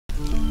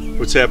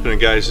What's happening,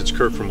 guys? It's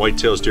Kurt from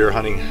WhiteTAILS Deer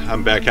Hunting.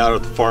 I'm back out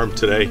at the farm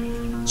today.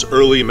 It's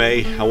early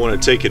May. I want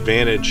to take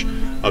advantage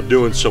of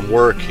doing some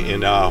work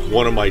in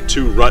one of my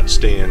two rut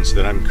stands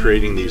that I'm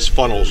creating these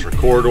funnels or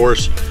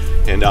corridors.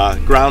 And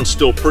ground's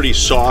still pretty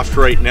soft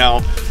right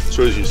now.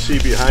 So as you see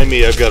behind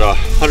me, I've got a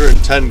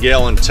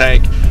 110-gallon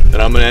tank that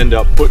I'm going to end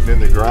up putting in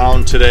the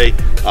ground today,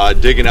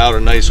 digging out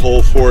a nice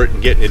hole for it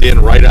and getting it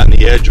in right on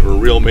the edge of a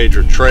real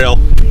major trail.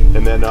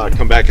 And then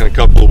come back in a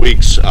couple of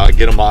weeks,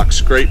 get a mock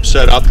scrape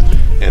set up,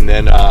 and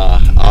then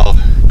I'll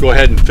go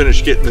ahead and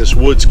finish getting this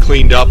woods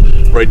cleaned up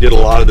where I did a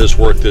lot of this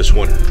work this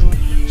winter.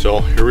 So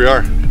here we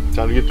are,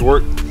 time to get to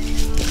work.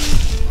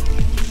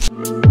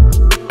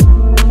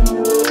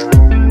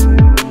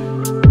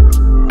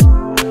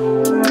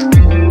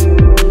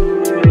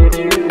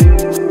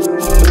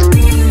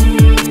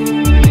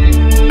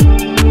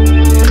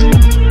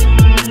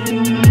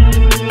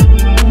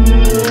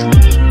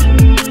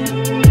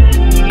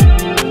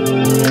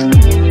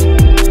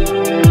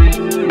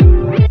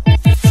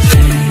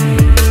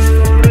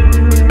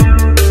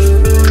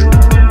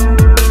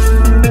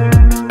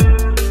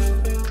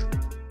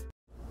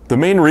 The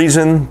main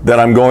reason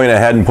that I'm going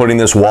ahead and putting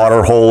this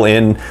water hole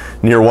in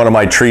near one of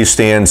my tree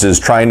stands is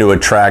trying to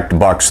attract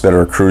bucks that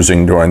are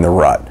cruising during the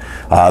rut.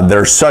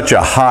 There's such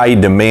a high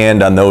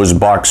demand on those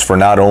bucks for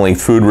not only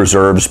food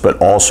reserves but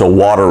also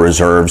water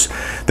reserves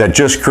that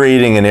just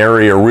creating an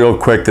area real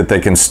quick that they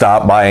can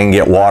stop by and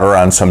get water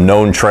on some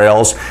known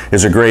trails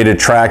is a great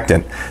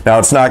attractant. Now,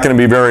 it's not going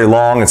to be very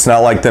long. It's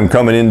not like them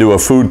coming into a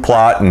food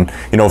plot and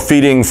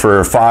feeding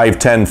for 5,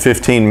 10,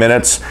 15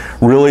 minutes.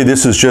 Really,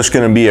 this is just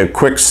going to be a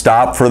quick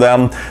stop for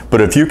them.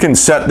 But if you can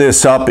set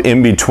this up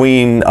in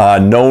between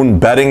known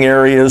bedding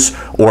areas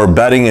or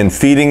bedding and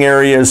feeding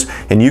areas,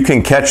 and you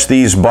can catch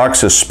these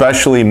bucks,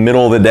 especially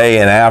middle of the day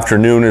and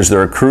afternoon as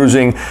they're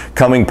cruising,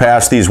 coming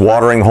past these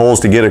watering holes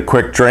to get a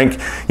quick drink,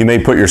 you may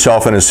put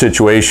yourself in a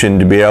situation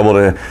to be able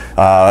to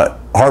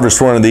harvest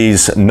one of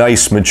these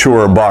nice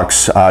mature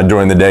bucks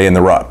during the day in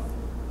the rut.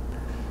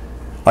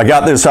 I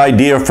got this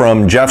idea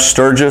from Jeff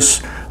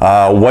Sturgis,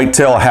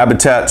 Whitetail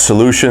Habitat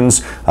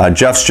Solutions.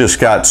 Jeff's just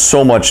got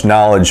so much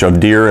knowledge of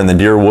deer and the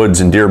deer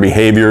woods and deer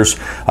behaviors.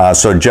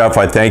 So Jeff,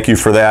 I thank you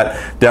for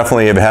that.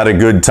 Definitely have had a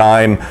good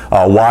time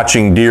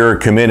watching deer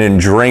come in and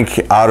drink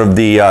out of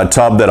the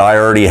tub that I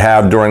already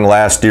have during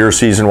last deer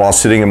season while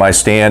sitting in my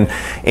stand,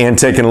 and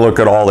taking a look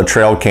at all the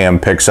trail cam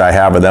pics I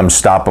have of them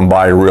stopping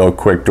by real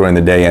quick during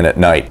the day and at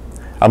night.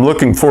 I'm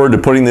looking forward to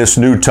putting this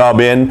new tub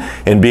in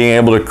and being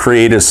able to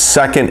create a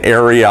second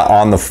area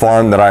on the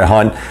farm that I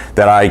hunt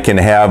that I can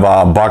have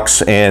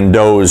bucks and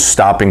does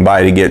stopping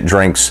by to get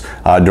drinks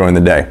during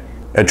the day.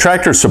 At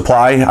Tractor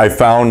Supply, I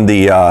found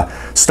the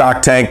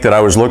stock tank that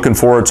I was looking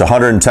for. It's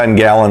 110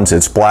 gallons,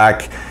 it's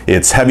black,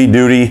 it's heavy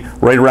duty,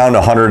 right around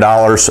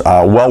 $100,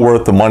 well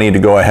worth the money to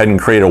go ahead and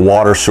create a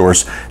water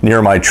source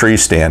near my tree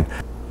stand.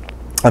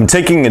 I'm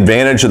taking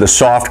advantage of the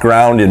soft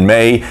ground in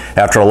May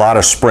after a lot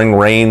of spring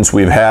rains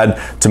we've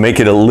had to make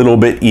it a little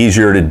bit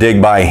easier to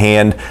dig by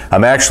hand.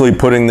 I'm actually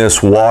putting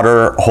this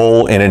water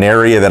hole in an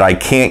area that I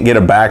can't get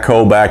a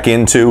backhoe back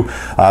into,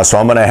 so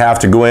I'm going to have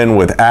to go in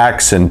with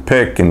axe and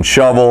pick and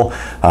shovel,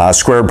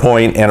 square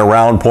point and a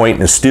round point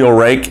and a steel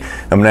rake.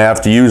 I'm going to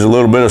have to use a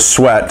little bit of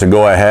sweat to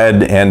go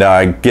ahead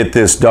and get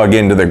this dug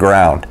into the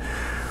ground.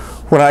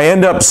 When I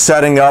end up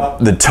setting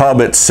up the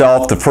tub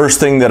itself, the first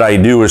thing that I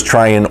do is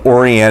try and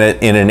orient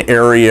it in an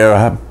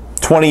area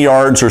 20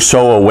 yards or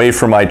so away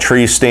from my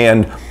tree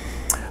stand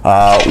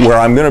where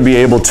I'm going to be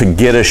able to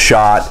get a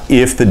shot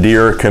if the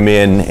deer come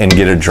in and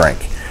get a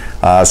drink.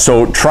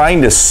 So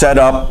trying to set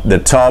up the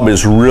tub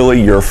is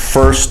really your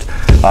first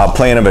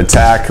plan of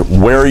attack.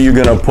 Where are you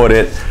going to put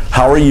it?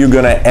 How are you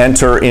going to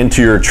enter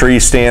into your tree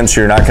stand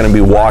so you're not going to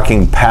be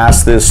walking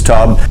past this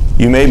tub?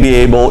 You may be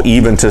able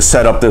even to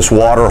set up this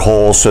water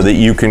hole so that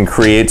you can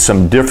create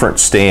some different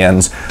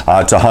stands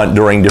to hunt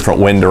during different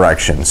wind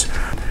directions.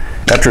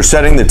 After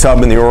setting the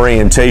tub in the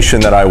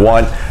orientation that I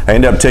want, I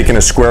end up taking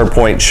a square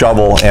point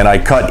shovel and I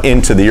cut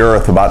into the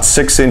earth about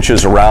 6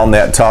 inches around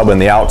that tub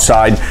and the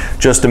outside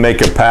just to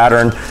make a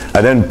pattern.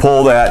 I then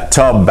pull that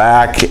tub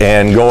back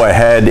and go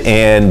ahead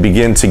and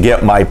begin to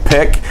get my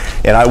pick,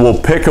 and I will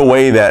pick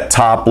away that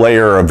top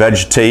layer of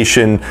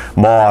vegetation,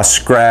 moss,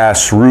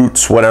 grass,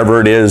 roots, whatever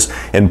it is,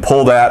 and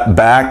pull that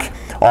back.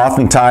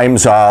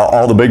 Oftentimes,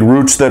 all the big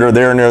roots that are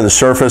there near the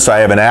surface, I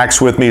have an axe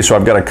with me, so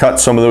I've got to cut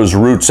some of those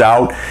roots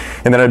out.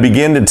 And then I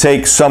begin to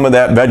take some of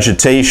that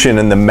vegetation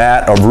and the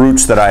mat of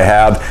roots that I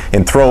have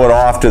and throw it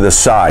off to the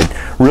side.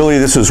 Really,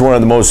 this is one of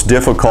the most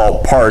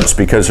difficult parts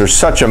because there's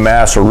such a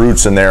mass of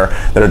roots in there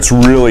that it's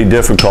really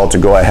difficult to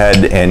go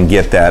ahead and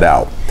get that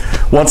out.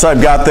 Once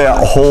I've got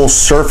that whole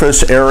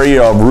surface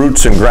area of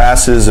roots and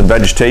grasses and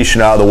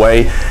vegetation out of the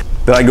way,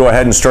 then I go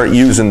ahead and start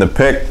using the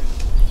pick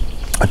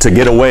to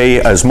get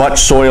away as much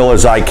soil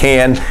as I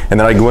can, and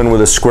then I go in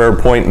with a square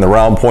point and the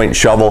round point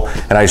shovel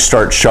and I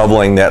start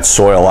shoveling that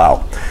soil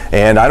out.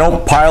 And I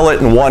don't pile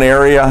it in one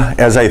area.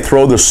 As I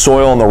throw the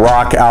soil and the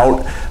rock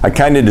out, I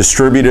kind of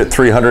distribute it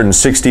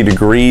 360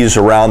 degrees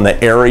around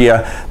the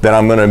area that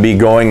I'm going to be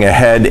going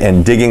ahead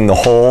and digging the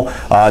hole.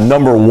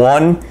 Number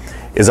one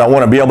is I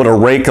want to be able to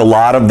rake a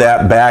lot of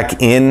that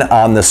back in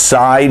on the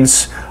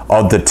sides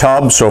of the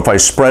tub. So if I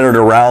spread it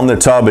around the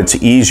tub, it's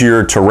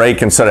easier to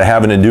rake instead of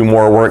having to do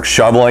more work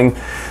shoveling.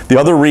 The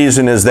other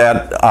reason is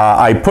that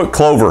I put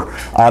clover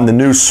on the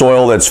new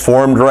soil that's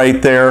formed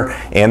right there,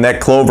 and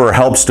that clover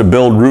helps to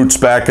build roots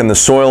back in the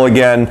soil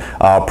again,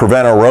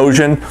 prevent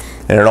erosion.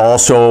 And it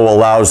also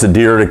allows the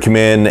deer to come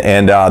in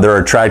and they're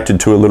attracted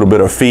to a little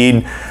bit of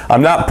feed.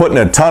 I'm not putting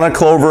a ton of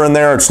clover in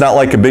there. It's not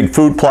like a big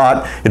food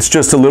plot. It's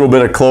just a little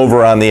bit of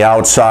clover on the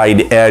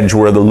outside edge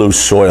where the loose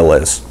soil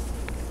is.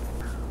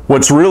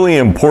 What's really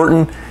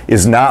important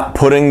is not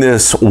putting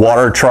this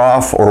water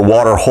trough or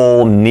water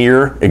hole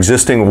near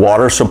existing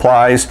water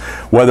supplies,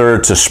 whether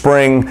it's a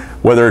spring,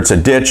 whether it's a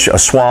ditch, a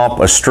swamp,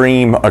 a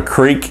stream, a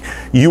creek.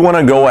 You want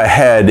to go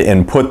ahead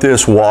and put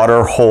this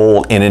water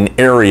hole in an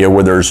area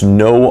where there's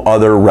no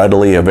other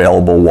readily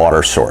available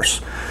water source.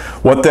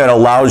 What that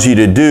allows you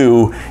to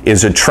do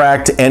is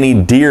attract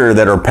any deer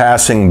that are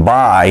passing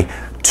by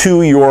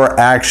to your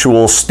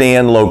actual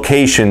stand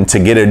location to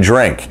get a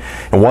drink.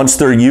 And once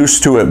they're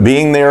used to it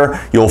being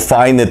there, you'll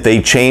find that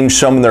they change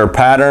some of their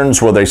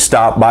patterns where they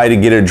stop by to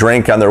get a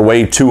drink on their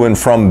way to and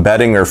from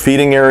bedding or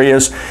feeding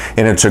areas.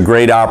 And it's a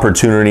great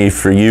opportunity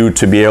for you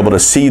to be able to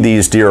see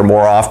these deer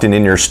more often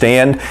in your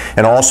stand,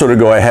 and also to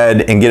go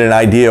ahead and get an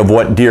idea of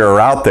what deer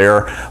are out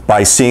there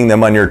by seeing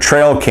them on your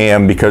trail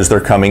cam because they're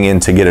coming in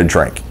to get a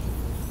drink.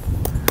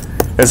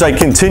 As I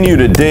continue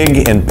to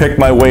dig and pick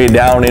my way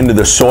down into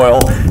the soil,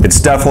 it's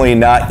definitely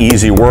not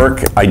easy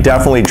work. I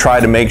definitely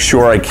try to make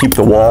sure I keep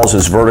the walls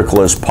as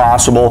vertical as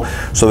possible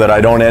so that I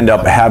don't end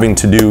up having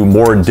to do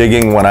more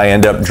digging when I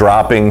end up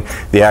dropping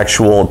the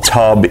actual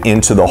tub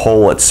into the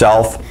hole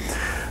itself.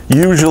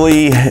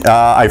 Usually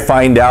I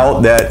find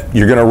out that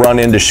you're going to run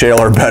into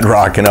shale or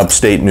bedrock in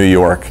upstate New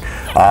York.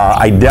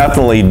 I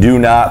definitely do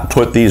not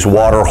put these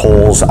water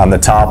holes on the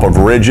top of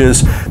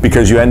ridges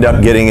because you end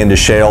up getting into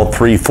shale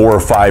 3, 4, or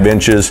 5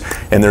 inches,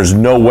 and there's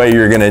no way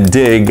you're going to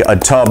dig a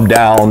tub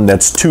down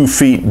that's 2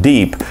 feet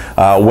deep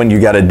when you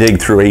got to dig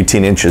through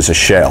 18 inches of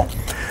shale.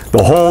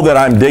 The hole that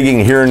I'm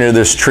digging here near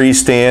this tree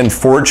stand,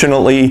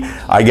 fortunately,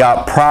 I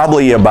got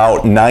probably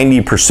about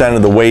 90%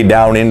 of the way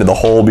down into the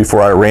hole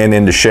before I ran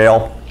into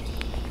shale.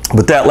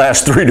 But that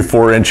last 3 to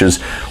 4 inches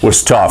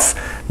was tough.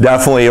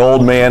 Definitely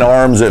old man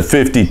arms at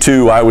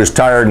 52. I was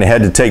tired and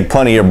had to take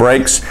plenty of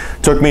breaks.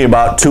 Took me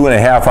about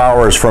 2.5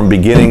 hours from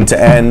beginning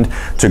to end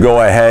to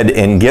go ahead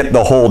and get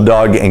the hole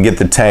dug and get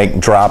the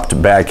tank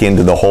dropped back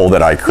into the hole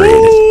that I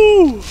created.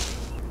 Woo!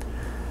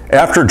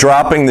 After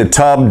dropping the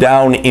tub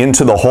down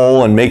into the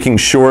hole and making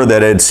sure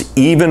that it's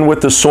even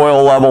with the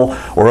soil level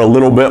or a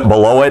little bit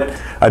below it,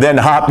 I then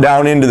hop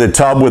down into the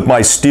tub with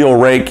my steel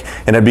rake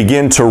and I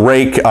begin to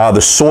rake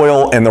the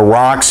soil and the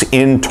rocks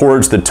in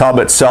towards the tub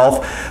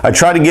itself. I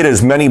try to get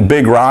as many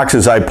big rocks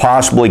as I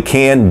possibly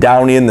can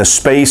down in the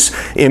space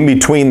in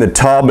between the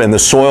tub and the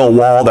soil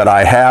wall that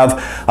I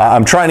have.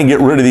 I'm trying to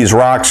get rid of these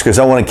rocks because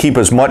I want to keep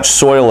as much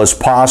soil as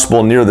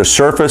possible near the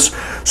surface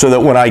so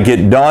that when I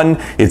get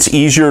done, it's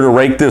easier to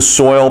rake this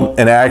soil,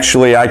 and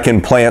actually I can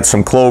plant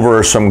some clover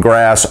or some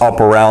grass up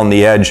around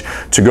the edge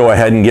to go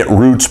ahead and get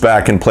roots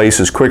back in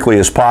place as quickly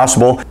as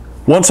possible.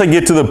 Once I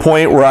get to the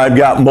point where I've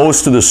got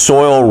most of the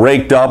soil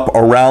raked up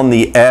around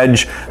the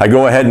edge, I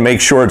go ahead and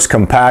make sure it's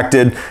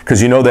compacted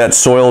because you know that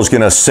soil is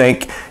going to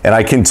sink, and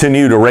I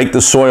continue to rake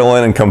the soil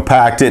in and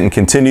compact it and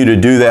continue to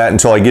do that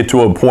until I get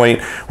to a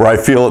point where I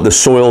feel that the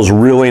soil is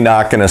really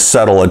not going to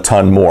settle a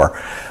ton more.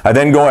 I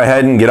then go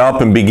ahead and get up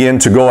and begin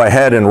to go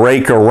ahead and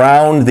rake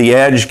around the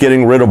edge,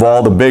 getting rid of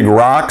all the big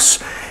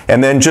rocks,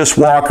 and then just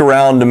walk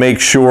around to make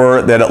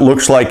sure that it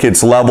looks like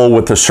it's level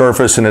with the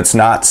surface and it's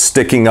not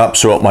sticking up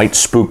so it might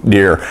spook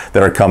deer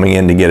that are coming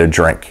in to get a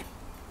drink.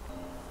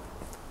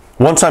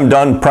 Once I'm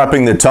done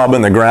prepping the tub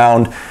in the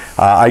ground,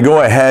 I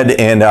go ahead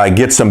and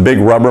get some big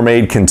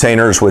Rubbermaid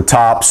containers with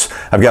tops.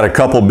 I've got a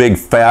couple big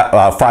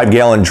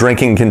 5-gallon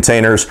drinking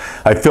containers.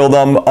 I fill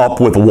them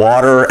up with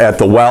water at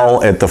the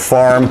well at the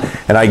farm,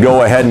 and I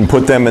go ahead and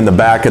put them in the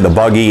back of the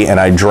buggy and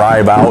I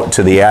drive out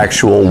to the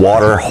actual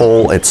water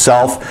hole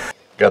itself.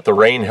 Got the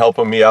rain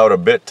helping me out a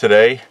bit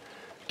today.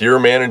 Deer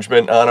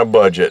management on a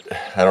budget.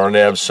 I don't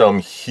have some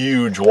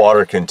huge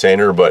water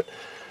container, but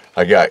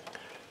I got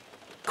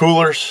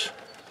coolers,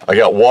 I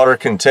got water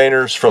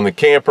containers from the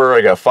camper,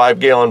 I got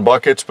 5-gallon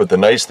buckets, but the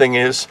nice thing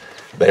is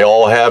they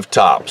all have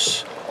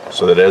tops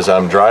so that as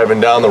I'm driving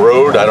down the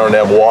road, I don't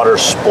have water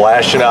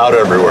splashing out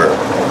everywhere.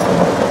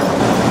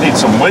 Need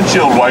some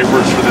windshield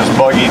wipers for this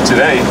buggy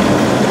today.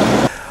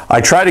 I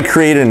try to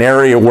create an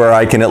area where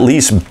I can at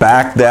least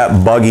back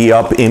that buggy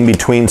up in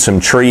between some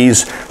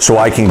trees so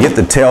I can get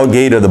the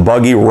tailgate of the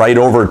buggy right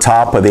over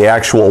top of the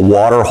actual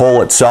water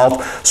hole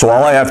itself. So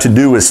all I have to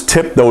do is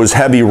tip those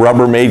heavy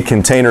Rubbermaid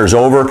containers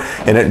over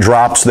and it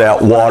drops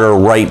that water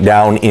right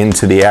down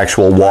into the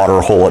actual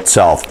water hole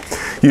itself.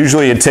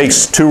 Usually it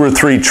takes 2 or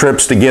 3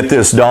 trips to get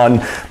this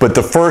done, but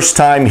the first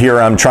time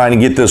here I'm trying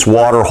to get this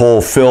water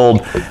hole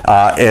filled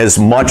as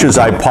much as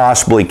I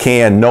possibly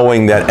can,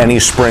 knowing that any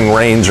spring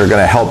rains are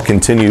going to help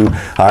continue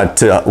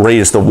to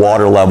raise the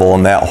water level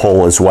in that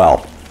hole as well.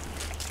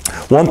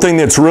 One thing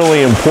that's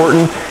really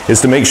important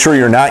is to make sure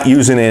you're not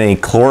using any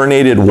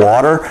chlorinated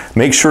water.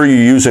 Make sure you're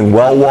using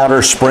well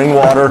water, spring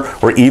water,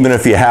 or even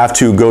if you have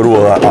to, go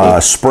to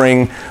a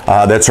spring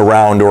that's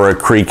around or a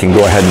creek and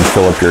go ahead and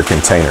fill up your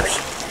containers.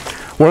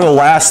 One of the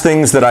last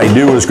things that I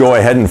do is go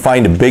ahead and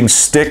find a big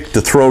stick to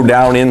throw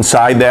down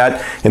inside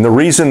that. And the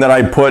reason that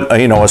I put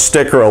a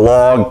stick or a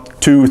log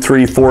 2,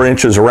 3, 4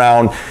 inches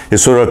around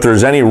is so that if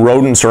there's any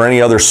rodents or any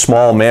other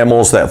small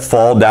mammals that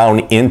fall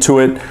down into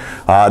it,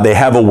 they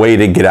have a way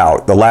to get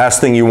out. The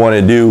last thing you want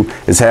to do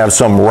is have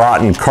some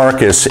rotten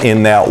carcass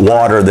in that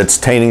water that's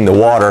tainting the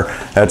water.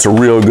 That's a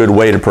real good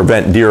way to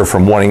prevent deer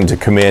from wanting to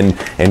come in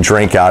and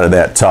drink out of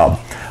that tub.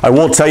 I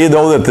will tell you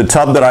though that the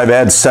tub that I've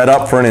had set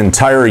up for an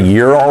entire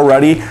year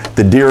already,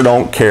 the deer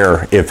don't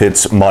care if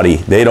it's muddy.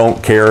 They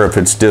don't care if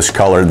it's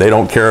discolored. They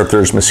don't care if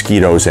there's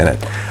mosquitoes in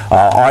it.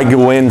 I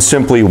go in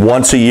simply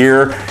once a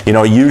year,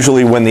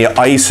 usually when the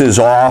ice is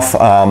off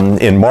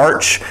in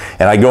March,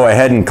 and I go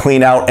ahead and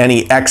clean out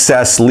any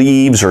excess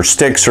leaves or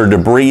sticks or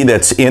debris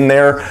that's in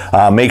there.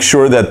 Make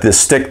sure that the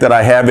stick that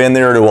I have in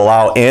there to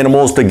allow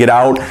animals to get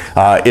out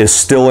is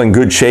still in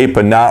good shape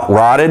and not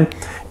rotted.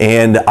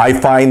 And I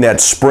find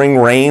that spring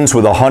rains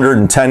with a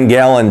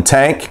 110-gallon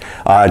tank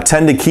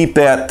tend to keep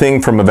that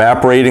thing from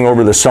evaporating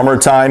over the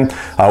summertime.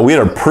 We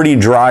had a pretty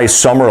dry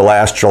summer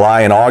last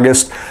July and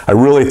August. I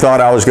really thought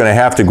I was going to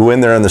have to go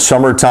in there in the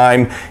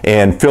summertime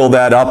and fill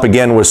that up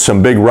again with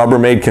some big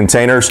Rubbermaid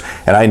containers,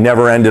 and I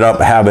never ended up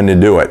having to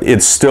do it.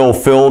 It's still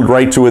filled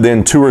right to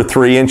within 2 or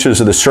 3 inches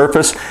of the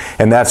surface,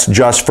 and that's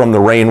just from the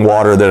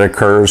rainwater that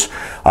occurs.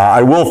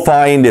 I will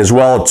find as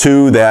well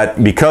too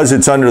that because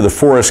it's under the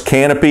forest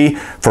canopy,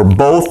 for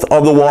both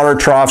of the water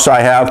troughs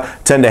I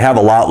have tend to have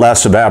a lot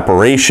less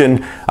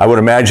evaporation. I would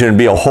imagine it'd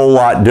be a whole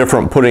lot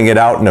different putting it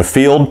out in a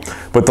field,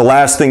 but the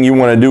last thing you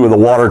want to do with a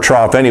water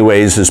trough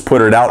anyways is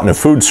put it out in a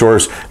food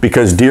source,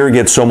 because deer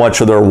get so much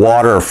of their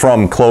water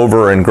from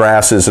clover and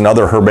grasses and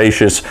other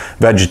herbaceous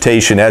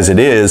vegetation as it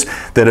is,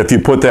 that if you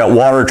put that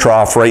water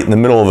trough right in the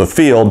middle of a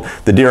field,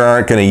 the deer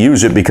aren't going to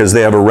use it because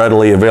they have a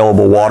readily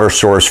available water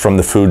source from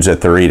the foods that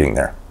they're eating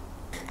there.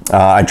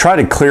 I try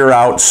to clear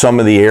out some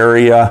of the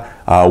area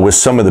with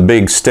some of the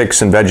big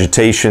sticks and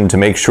vegetation to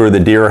make sure the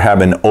deer have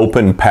an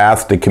open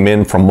path to come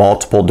in from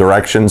multiple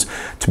directions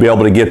to be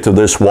able to get to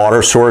this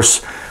water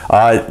source.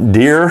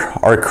 Deer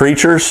are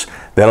creatures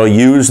that'll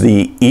use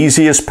the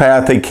easiest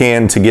path they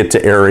can to get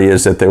to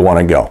areas that they want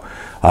to go.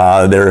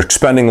 They're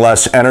expending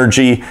less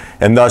energy,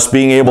 and thus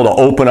being able to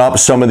open up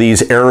some of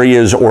these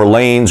areas or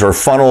lanes or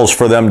funnels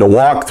for them to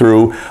walk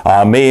through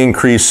may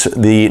increase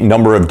the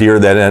number of deer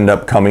that end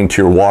up coming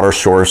to your water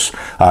source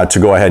to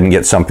go ahead and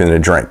get something to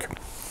drink.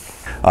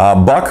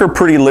 Buck are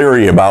pretty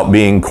leery about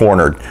being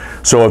cornered.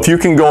 So if you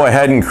can go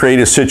ahead and create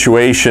a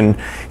situation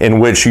in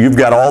which you've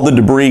got all the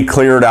debris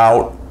cleared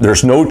out,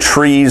 there's no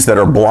trees that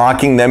are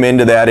blocking them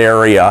into that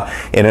area,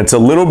 and it's a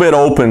little bit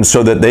open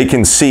so that they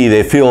can see,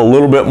 they feel a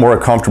little bit more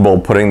comfortable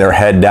putting their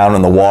head down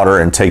in the water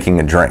and taking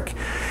a drink.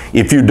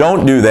 If you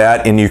don't do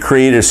that and you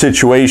create a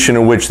situation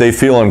in which they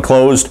feel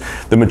enclosed,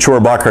 the mature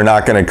buck are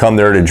not going to come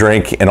there to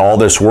drink, and all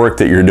this work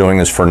that you're doing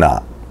is for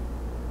naught.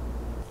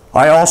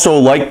 I also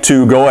like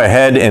to go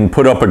ahead and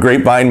put up a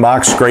grapevine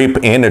mock scrape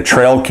and a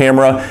trail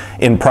camera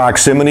in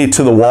proximity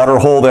to the water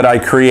hole that I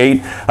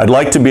create. I'd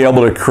like to be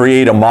able to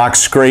create a mock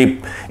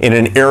scrape in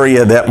an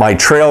area that my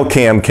trail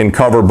cam can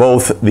cover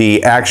both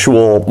the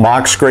actual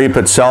mock scrape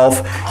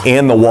itself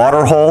and the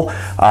water hole.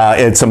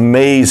 It's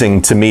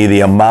amazing to me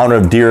the amount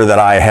of deer that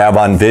I have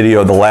on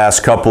video the last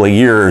couple of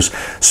years,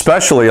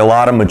 especially a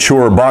lot of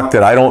mature buck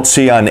that I don't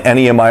see on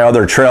any of my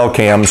other trail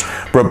cams,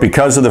 but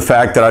because of the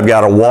fact that I've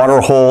got a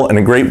water hole and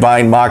a grapevine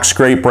mock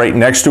scrape right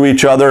next to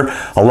each other,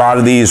 a lot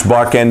of these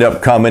buck end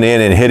up coming in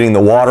and hitting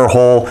the water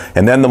hole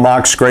and then the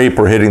mock scrape,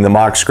 or hitting the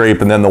mock scrape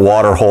and then the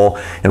water hole,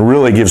 and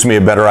really gives me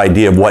a better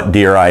idea of what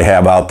deer I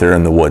have out there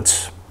in the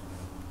woods.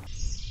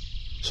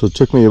 So it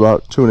took me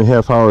about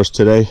 2.5 hours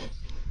today,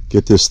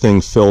 get this thing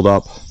filled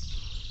up,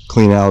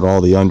 clean out all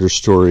the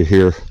understory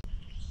here.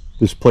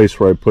 This place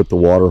where I put the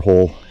water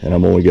hole, and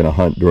I'm only going to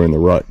hunt during the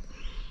rut,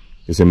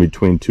 is in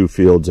between 2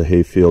 fields, a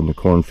hay field and a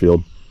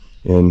cornfield,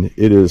 and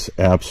it is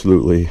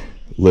absolutely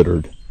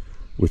littered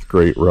with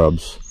great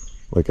rubs.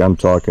 Like, I'm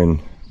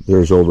talking,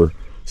 there's over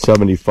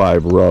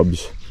 75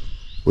 rubs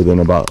within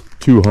about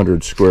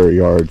 200 square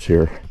yards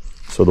here.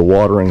 So the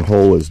watering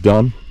hole is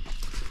done.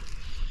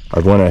 I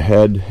went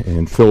ahead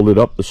and filled it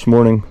up this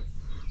morning.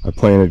 I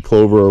planted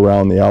clover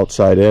around the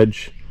outside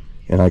edge,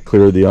 and I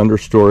cleared the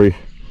understory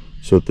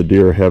so that the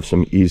deer have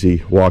some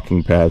easy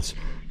walking paths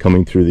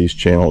coming through these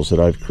channels that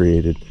I've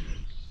created.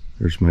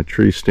 There's my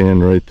tree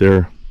stand right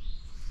there.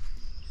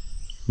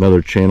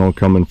 Another channel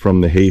coming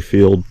from the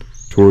hayfield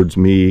towards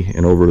me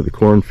and over to the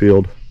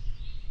cornfield.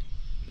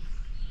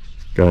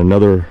 Got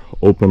another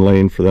open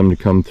lane for them to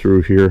come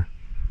through here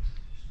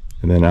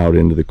and then out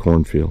into the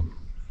cornfield.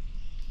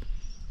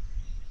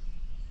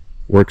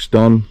 Work's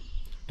done.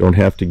 Don't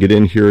have to get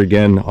in here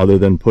again other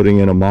than putting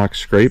in a mock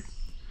scrape.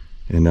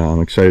 And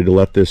I'm excited to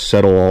let this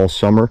settle all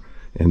summer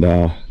and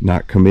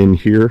not come in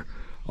here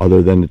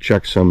other than to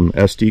check some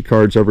SD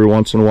cards every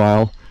once in a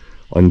while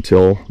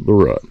until the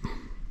rut.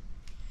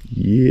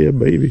 Yeah,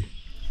 baby.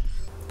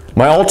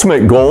 My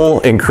ultimate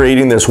goal in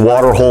creating this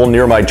water hole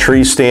near my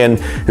tree stand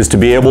is to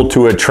be able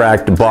to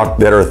attract buck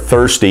that are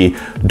thirsty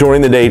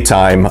during the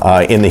daytime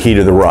in the heat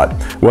of the rut.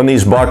 When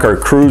these buck are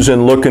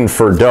cruising looking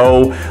for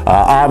doe,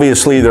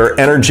 obviously their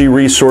energy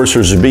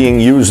resources are being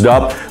used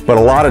up, but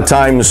a lot of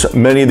times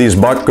many of these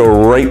buck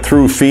go right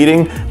through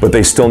feeding, but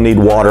they still need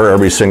water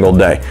every single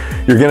day.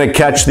 You're going to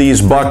catch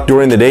these buck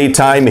during the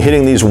daytime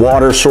hitting these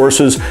water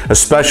sources,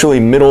 especially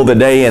middle of the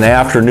day and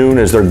afternoon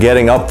as they're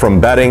getting up from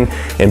bedding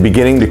and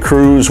beginning to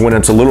cruise when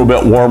it's a little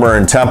bit warmer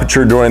in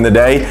temperature during the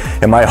day.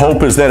 And my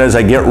hope is that as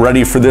I get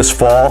ready for this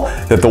fall,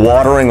 that the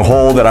watering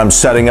hole that I'm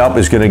setting up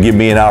is going to give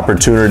me an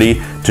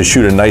opportunity to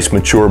shoot a nice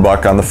mature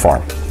buck on the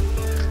farm.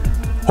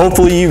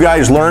 Hopefully you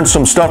guys learned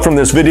some stuff from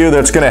this video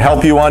that's going to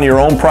help you on your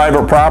own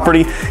private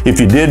property.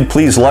 If you did,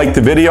 please like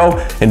the video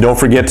and don't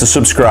forget to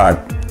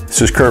subscribe.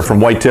 This is Kurt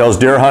from WhiteTAILS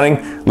Deer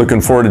Hunting.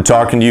 Looking forward to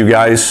talking to you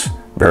guys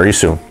very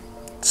soon.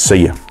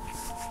 See ya.